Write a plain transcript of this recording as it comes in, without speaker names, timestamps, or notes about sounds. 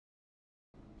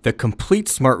The complete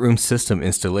smart room system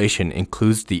installation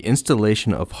includes the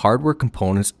installation of hardware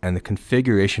components and the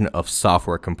configuration of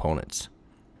software components.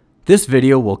 This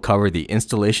video will cover the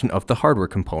installation of the hardware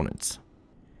components.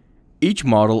 Each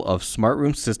model of smart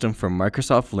room system from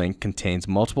Microsoft Lync contains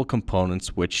multiple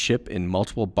components which ship in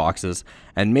multiple boxes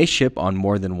and may ship on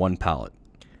more than one pallet.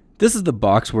 This is the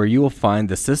box where you will find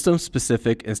the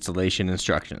system-specific installation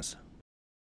instructions.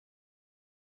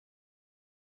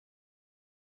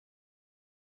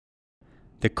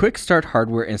 The Quick Start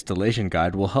Hardware Installation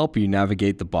Guide will help you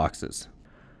navigate the boxes.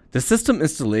 The system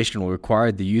installation will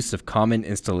require the use of common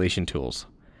installation tools,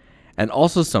 and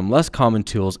also some less common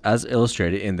tools as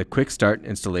illustrated in the Quick Start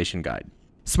Installation Guide.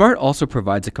 Smart also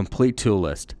provides a complete tool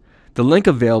list, the link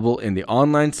available in the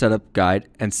online setup guide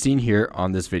and seen here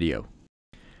on this video.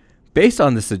 Based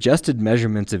on the suggested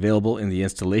measurements available in the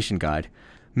installation guide,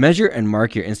 measure and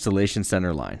mark your installation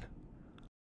center line.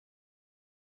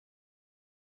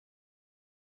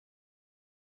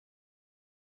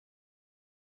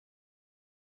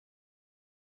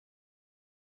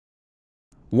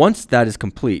 Once that is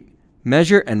complete,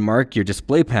 measure and mark your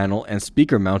display panel and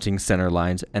speaker mounting center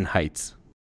lines and heights.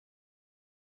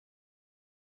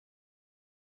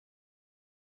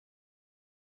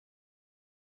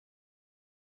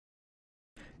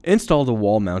 Install the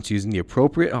wall mounts using the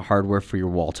appropriate hardware for your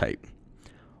wall type.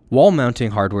 Wall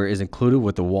mounting hardware is included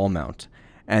with the wall mount,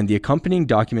 and the accompanying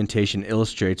documentation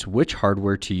illustrates which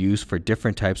hardware to use for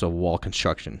different types of wall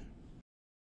construction.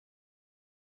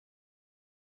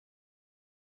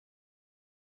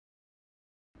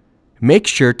 Make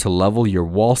sure to level your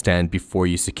wall stand before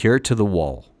you secure it to the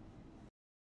wall.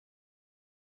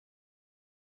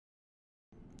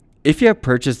 If you have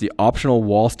purchased the optional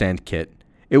wall stand kit,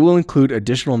 it will include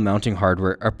additional mounting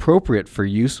hardware appropriate for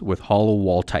use with hollow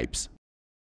wall types.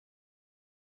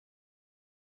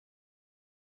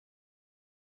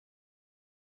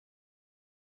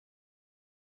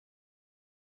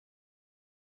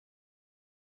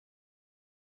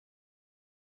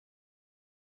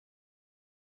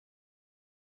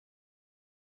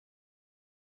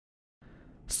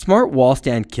 Smart Wall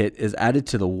Stand Kit is added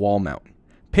to the wall mount.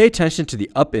 Pay attention to the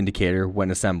up indicator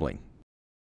when assembling.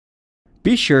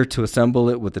 Be sure to assemble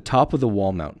it with the top of the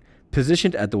wall mount,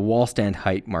 positioned at the wall stand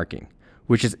height marking,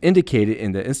 which is indicated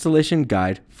in the installation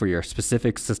guide for your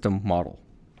specific system model.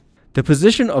 The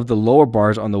position of the lower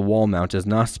bars on the wall mount is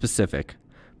not specific.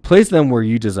 Place them where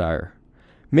you desire,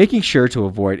 making sure to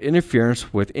avoid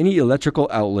interference with any electrical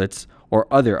outlets or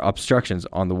other obstructions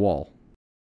on the wall.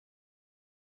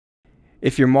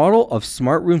 If your model of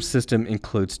smart room system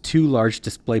includes two large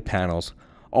display panels,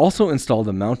 also install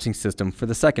the mounting system for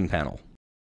the second panel.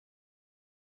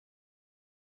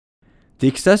 The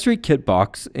accessory kit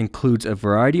box includes a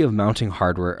variety of mounting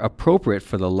hardware appropriate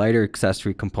for the lighter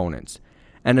accessory components,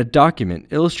 and a document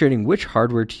illustrating which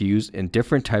hardware to use in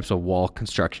different types of wall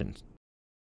constructions.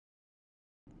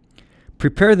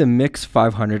 Prepare the Mix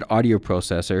 500 audio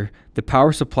processor, the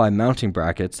power supply mounting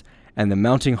brackets, and the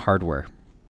mounting hardware.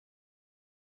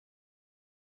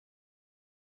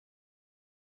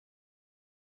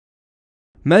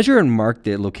 Measure and mark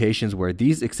the locations where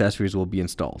these accessories will be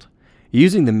installed,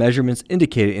 using the measurements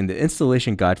indicated in the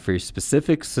installation guide for your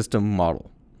specific system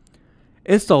model.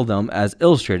 Install them as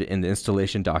illustrated in the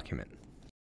installation document.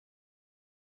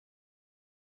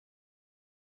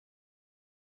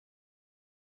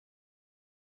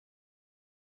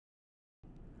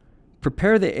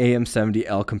 Prepare the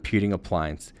AM70L computing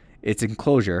appliance, its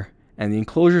enclosure, and the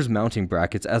enclosure's mounting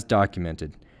brackets as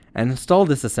documented, and install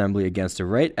this assembly against the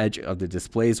right edge of the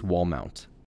display's wall mount.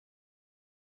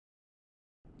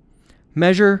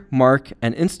 Measure, mark,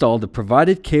 and install the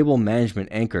provided cable management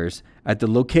anchors at the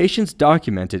locations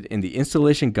documented in the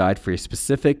installation guide for your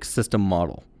specific system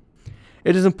model.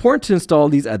 It is important to install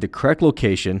these at the correct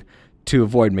location to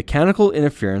avoid mechanical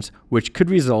interference which could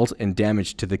result in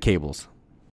damage to the cables.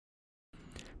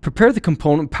 Prepare the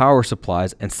component power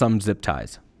supplies and some zip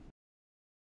ties.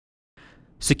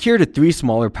 Secure the three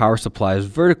smaller power supplies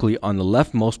vertically on the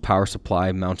leftmost power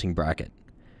supply mounting bracket.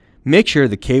 Make sure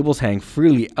the cables hang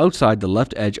freely outside the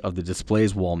left edge of the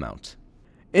display's wall mount.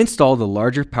 Install the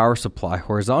larger power supply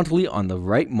horizontally on the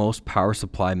rightmost power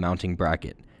supply mounting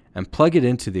bracket and plug it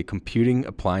into the computing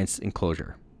appliance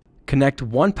enclosure. Connect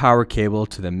one power cable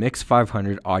to the Mix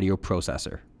 500 audio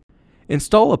processor.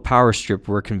 Install a power strip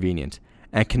where convenient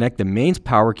and connect the mains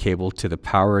power cable to the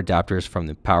power adapters from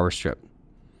the power strip.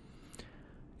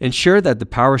 Ensure that the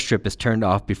power strip is turned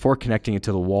off before connecting it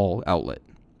to the wall outlet.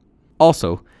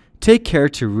 Also, take care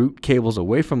to route cables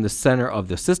away from the center of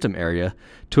the system area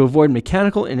to avoid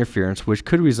mechanical interference which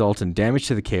could result in damage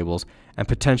to the cables and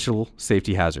potential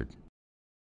safety hazard.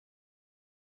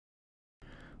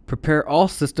 Prepare all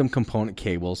system component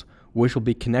cables which will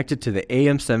be connected to the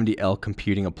AM70L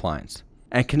computing appliance,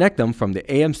 and connect them from the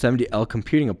AM70L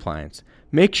computing appliance.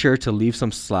 Make sure to leave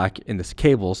some slack in the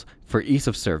cables for ease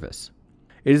of service.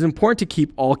 It is important to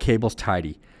keep all cables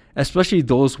tidy, especially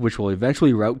those which will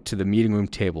eventually route to the meeting room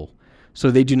table, so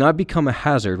they do not become a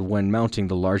hazard when mounting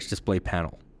the large display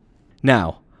panel.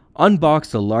 Now,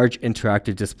 unbox the large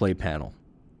interactive display panel.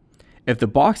 If the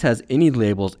box has any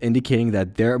labels indicating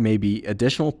that there may be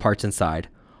additional parts inside,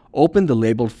 open the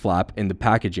labeled flap in the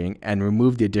packaging and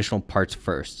remove the additional parts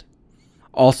first.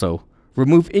 Also,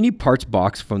 remove any parts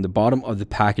box from the bottom of the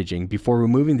packaging before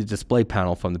removing the display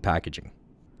panel from the packaging.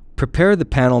 Prepare the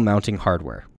panel mounting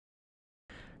hardware.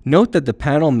 Note that the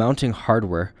panel mounting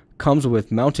hardware comes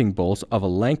with mounting bolts of a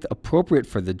length appropriate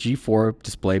for the G4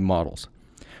 display models.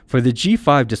 For the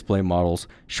G5 display models,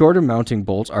 shorter mounting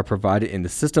bolts are provided in the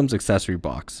system's accessory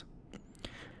box.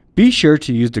 Be sure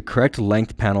to use the correct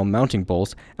length panel mounting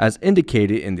bolts as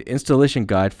indicated in the installation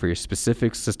guide for your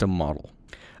specific system model.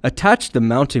 Attach the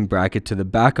mounting bracket to the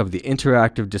back of the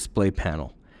interactive display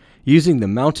panel, using the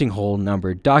mounting hole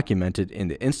number documented in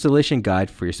the installation guide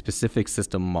for your specific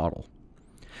system model.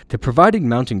 The provided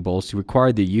mounting bolts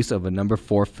require the use of a number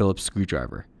 4 Phillips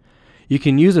screwdriver. You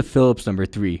can use a Phillips number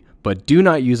 3, but do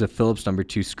not use a Phillips number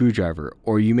 2 screwdriver,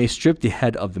 or you may strip the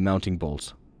head of the mounting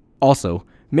bolts. Also,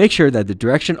 make sure that the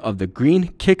direction of the green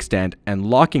kickstand and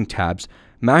locking tabs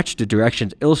match the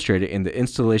directions illustrated in the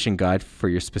installation guide for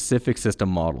your specific system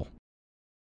model.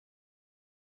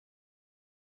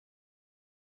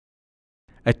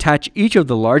 Attach each of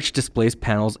the large displays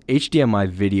panel's HDMI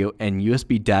video and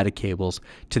USB data cables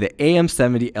to the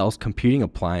AM70L's computing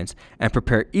appliance and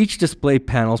prepare each display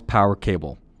panel's power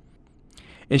cable.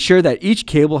 Ensure that each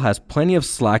cable has plenty of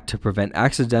slack to prevent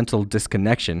accidental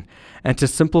disconnection and to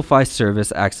simplify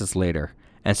service access later,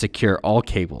 and secure all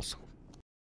cables.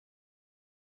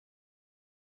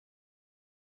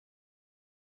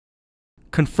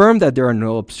 Confirm that there are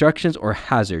no obstructions or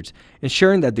hazards,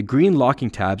 ensuring that the green locking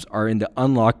tabs are in the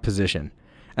unlocked position,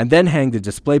 and then hang the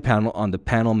display panel on the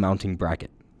panel mounting bracket.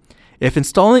 If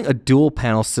installing a dual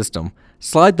panel system,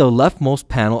 slide the leftmost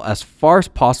panel as far as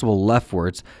possible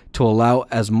leftwards to allow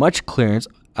as much clearance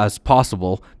as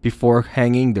possible before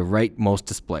hanging the rightmost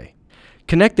display.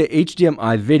 Connect the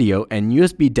HDMI video and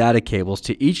USB data cables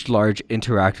to each large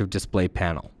interactive display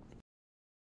panel.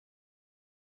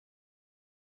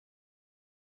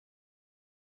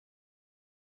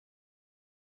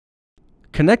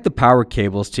 Connect the power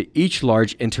cables to each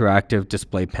large interactive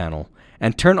display panel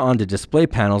and turn on the display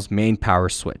panel's main power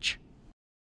switch.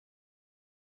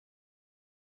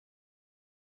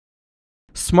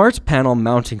 Smart's panel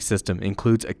mounting system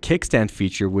includes a kickstand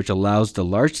feature which allows the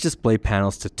large display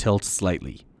panels to tilt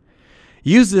slightly.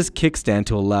 Use this kickstand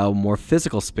to allow more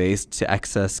physical space to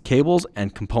access cables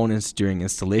and components during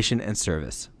installation and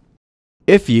service.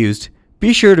 If used,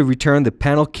 be sure to return the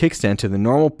panel kickstand to the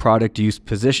normal product use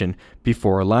position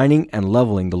before aligning and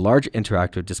leveling the large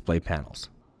interactive display panels.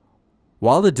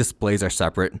 While the displays are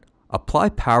separate, apply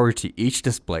power to each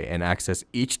display and access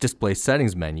each display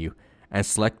settings menu and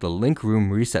select the Lync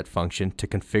Room Reset function to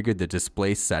configure the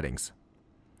display settings.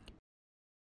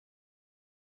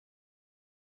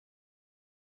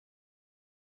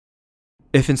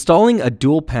 If installing a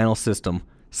dual panel system,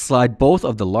 slide both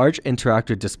of the large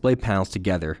interactive display panels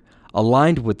together,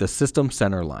 aligned with the system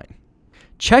center line.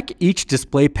 Check each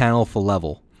display panel for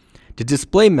level. The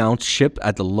display mounts ship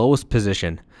at the lowest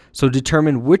position, so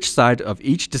determine which side of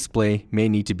each display may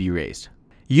need to be raised.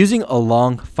 Using a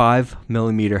long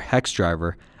 5mm hex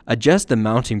driver, adjust the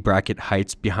mounting bracket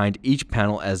heights behind each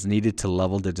panel as needed to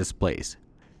level the displays.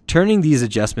 Turning these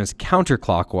adjustments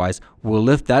counterclockwise will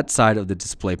lift that side of the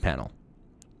display panel.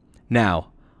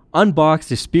 Now, unbox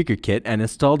the speaker kit and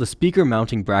install the speaker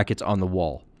mounting brackets on the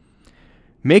wall.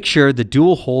 Make sure the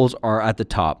dual holes are at the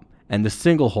top and the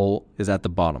single hole is at the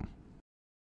bottom.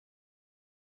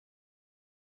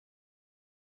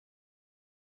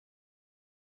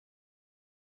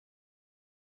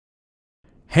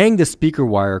 Hang the speaker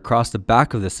wire across the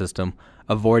back of the system,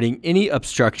 avoiding any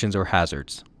obstructions or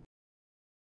hazards.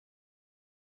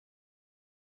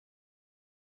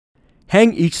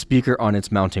 Hang each speaker on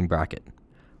its mounting bracket.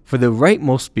 For the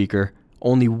rightmost speaker,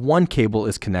 only one cable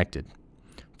is connected.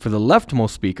 For the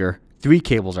leftmost speaker, 3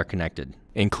 cables are connected,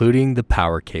 including the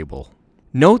power cable.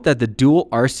 Note that the dual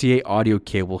RCA audio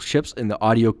cable ships in the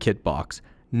audio kit box,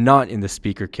 not in the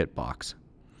speaker kit box.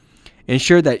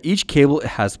 Ensure that each cable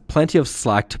has plenty of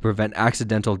slack to prevent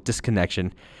accidental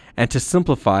disconnection and to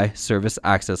simplify service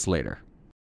access later.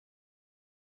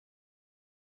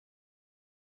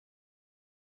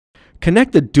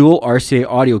 Connect the dual RCA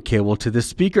audio cable to the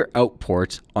speaker out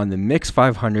ports on the Mix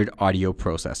 500 audio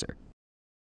processor.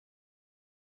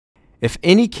 If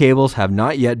any cables have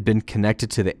not yet been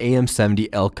connected to the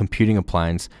AM70L computing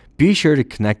appliance, be sure to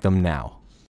connect them now.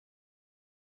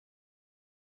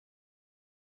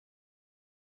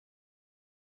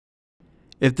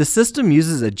 If the system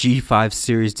uses a G5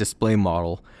 series display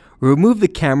model, remove the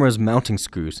camera's mounting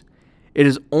screws. It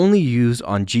is only used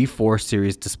on G4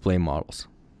 series display models.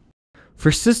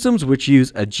 For systems which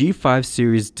use a G5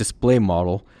 series display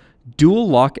model, dual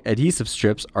lock adhesive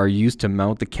strips are used to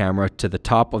mount the camera to the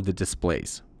top of the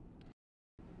displays.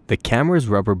 The camera's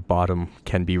rubber bottom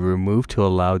can be removed to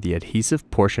allow the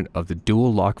adhesive portion of the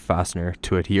dual lock fastener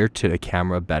to adhere to the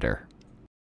camera better.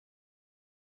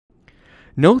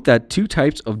 Note that two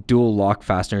types of dual lock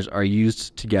fasteners are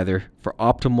used together for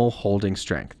optimal holding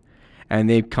strength, and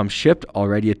they come shipped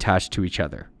already attached to each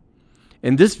other.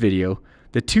 In this video,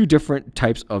 the two different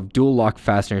types of dual lock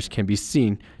fasteners can be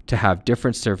seen to have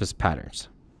different surface patterns.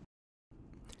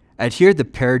 Adhere the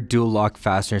paired dual lock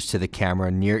fasteners to the camera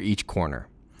near each corner.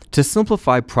 To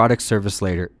simplify product service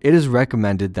later, it is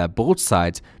recommended that both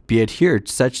sides be adhered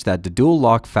such that the dual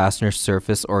lock fastener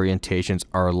surface orientations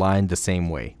are aligned the same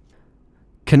way.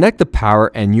 Connect the power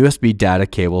and USB data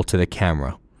cable to the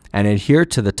camera and adhere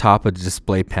to the top of the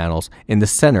display panels in the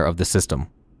center of the system.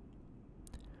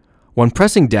 When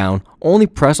pressing down, only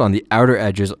press on the outer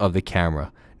edges of the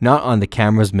camera, not on the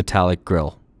camera's metallic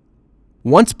grille.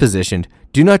 Once positioned,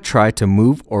 do not try to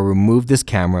move or remove this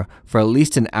camera for at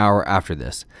least an hour after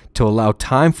this, to allow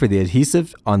time for the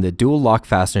adhesive on the dual lock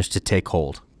fasteners to take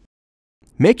hold.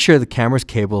 Make sure the camera's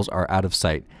cables are out of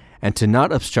sight and to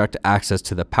not obstruct access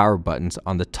to the power buttons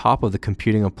on the top of the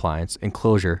computing appliance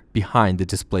enclosure behind the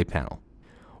display panel.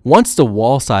 Once the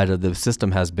wall side of the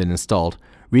system has been installed,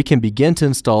 we can begin to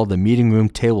install the meeting room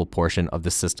table portion of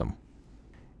the system.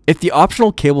 If the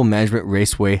optional cable management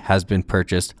raceway has been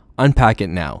purchased, unpack it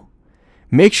now.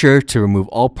 Make sure to remove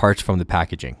all parts from the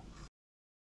packaging.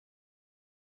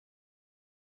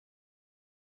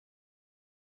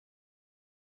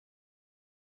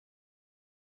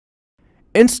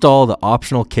 Install the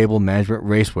optional cable management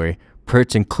raceway per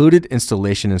its included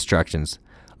installation instructions,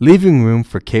 leaving room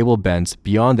for cable bends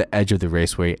beyond the edge of the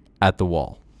raceway at the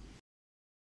wall.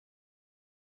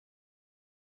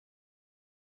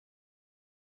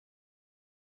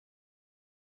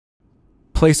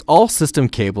 Place all system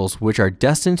cables which are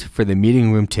destined for the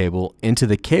meeting room table into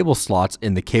the cable slots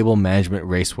in the cable management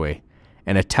raceway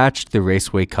and attach the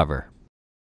raceway cover.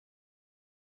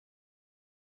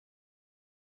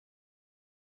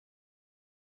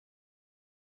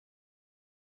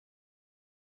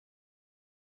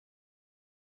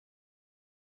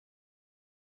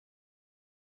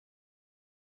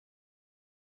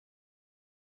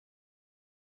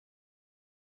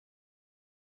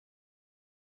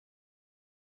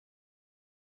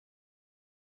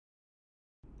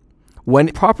 When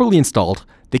properly installed,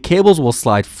 the cables will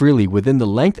slide freely within the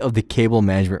length of the cable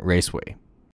management raceway.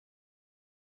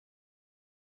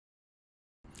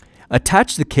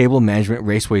 Attach the cable management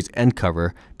raceway's end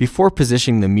cover before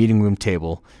positioning the meeting room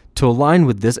table to align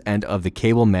with this end of the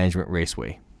cable management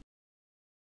raceway.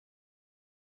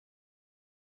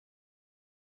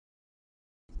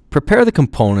 Prepare the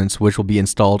components which will be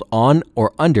installed on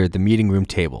or under the meeting room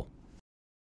table.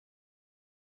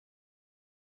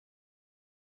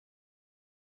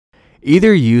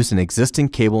 Either use an existing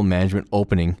cable management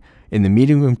opening in the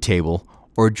meeting room table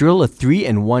or drill a 3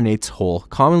 1/8 hole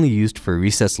commonly used for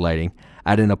recessed lighting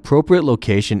at an appropriate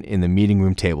location in the meeting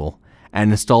room table and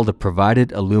install the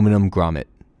provided aluminum grommet.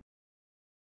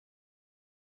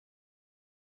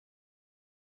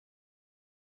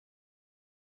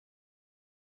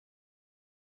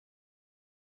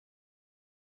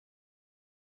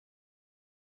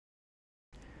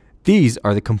 These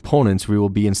are the components we will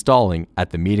be installing at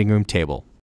the meeting room table.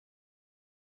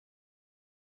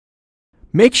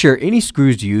 Make sure any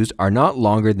screws used are not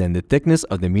longer than the thickness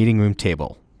of the meeting room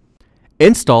table.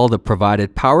 Install the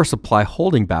provided power supply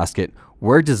holding basket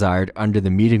where desired under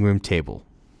the meeting room table.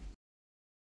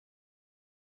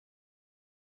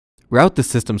 Route the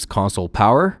system's console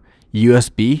power,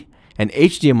 USB, and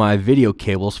HDMI video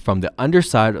cables from the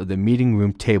underside of the meeting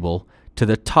room table to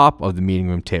the top of the meeting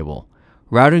room table,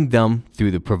 routing them through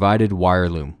the provided wire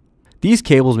loom. These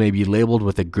cables may be labeled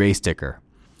with a gray sticker.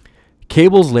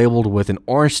 Cables labeled with an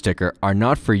orange sticker are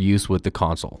not for use with the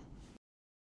console.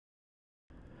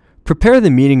 Prepare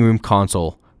the meeting room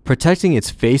console, protecting its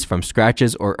face from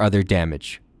scratches or other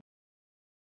damage.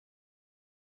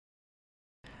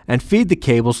 And feed the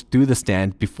cables through the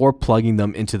stand before plugging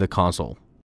them into the console.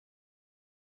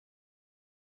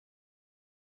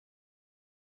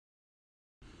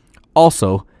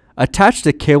 Also, attach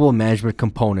the cable management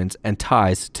components and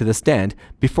ties to the stand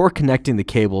before connecting the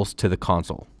cables to the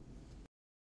console.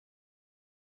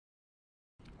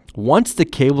 Once the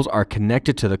cables are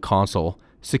connected to the console,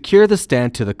 secure the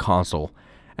stand to the console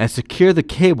and secure the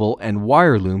cable and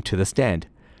wire loom to the stand,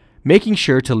 making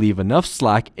sure to leave enough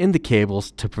slack in the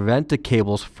cables to prevent the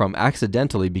cables from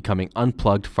accidentally becoming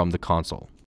unplugged from the console.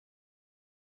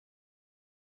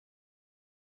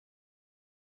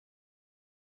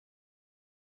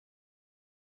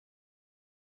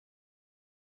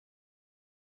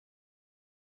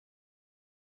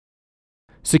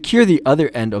 Secure the other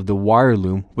end of the wire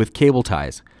loom with cable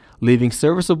ties, leaving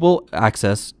serviceable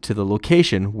access to the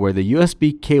location where the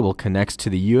USB cable connects to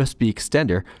the USB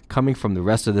extender coming from the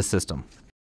rest of the system.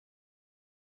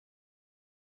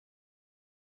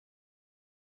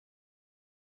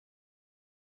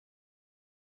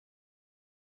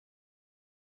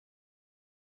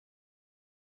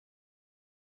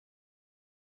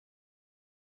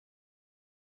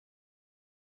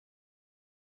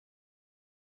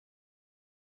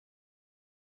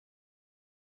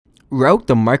 Route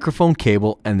the microphone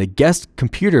cable and the guest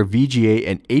computer VGA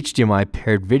and HDMI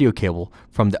paired video cable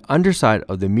from the underside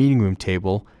of the meeting room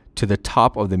table to the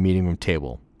top of the meeting room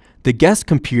table. The guest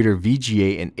computer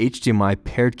VGA and HDMI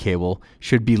paired cable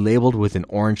should be labeled with an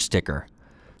orange sticker.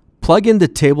 Plug in the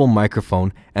table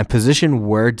microphone and position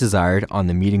where desired on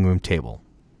the meeting room table.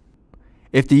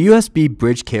 If the USB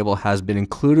bridge cable has been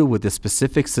included with the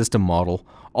specific system model,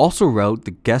 also route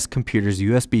the guest computer's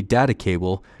USB data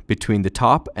cable between the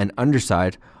top and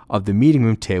underside of the meeting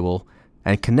room table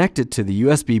and connect it to the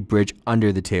USB bridge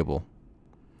under the table.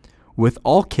 With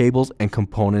all cables and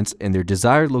components in their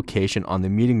desired location on the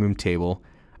meeting room table,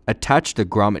 attach the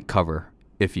grommet cover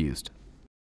if used.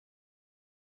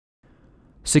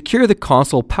 Secure the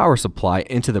console power supply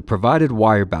into the provided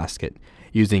wire basket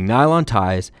using nylon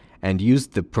ties and use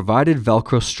the provided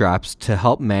Velcro straps to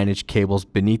help manage cables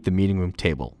beneath the meeting room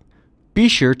table. Be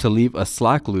sure to leave a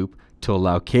slack loop to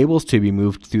allow cables to be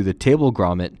moved through the table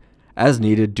grommet as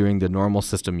needed during the normal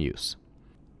system use.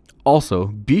 Also,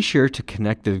 be sure to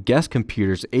connect the guest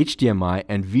computer's HDMI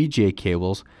and VGA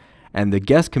cables and the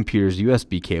guest computer's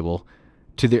USB cable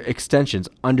to their extensions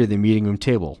under the meeting room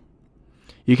table.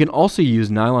 You can also use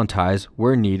nylon ties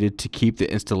where needed to keep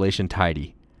the installation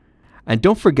tidy. And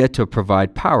don't forget to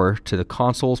provide power to the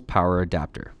console's power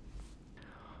adapter.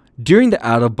 During the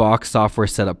out-of-box software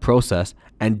setup process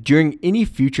and during any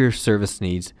future service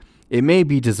needs, it may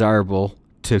be desirable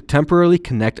to temporarily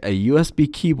connect a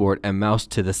USB keyboard and mouse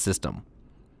to the system.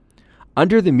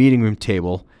 Under the meeting room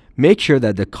table, make sure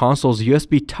that the console's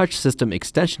USB touch system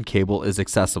extension cable is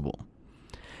accessible.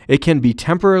 It can be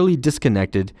temporarily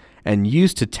disconnected and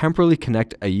used to temporarily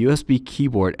connect a USB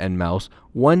keyboard and mouse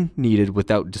when needed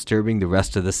without disturbing the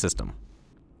rest of the system.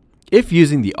 If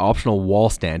using the optional wall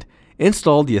stand,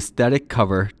 install the aesthetic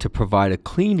cover to provide a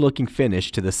clean-looking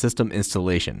finish to the system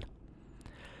installation.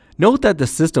 Note that the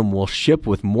system will ship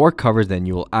with more covers than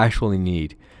you will actually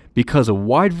need, because a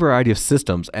wide variety of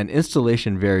systems and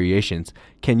installation variations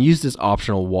can use this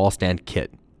optional wall stand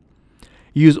kit.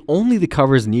 Use only the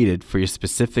covers needed for your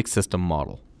specific system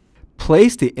model.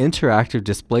 Place the interactive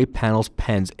display panel's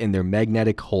pens in their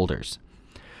magnetic holders.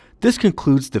 This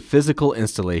concludes the physical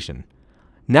installation.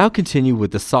 Now continue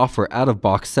with the software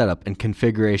out-of-box setup and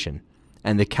configuration,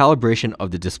 and the calibration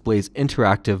of the display's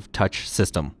interactive touch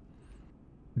system.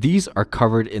 These are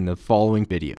covered in the following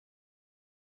video.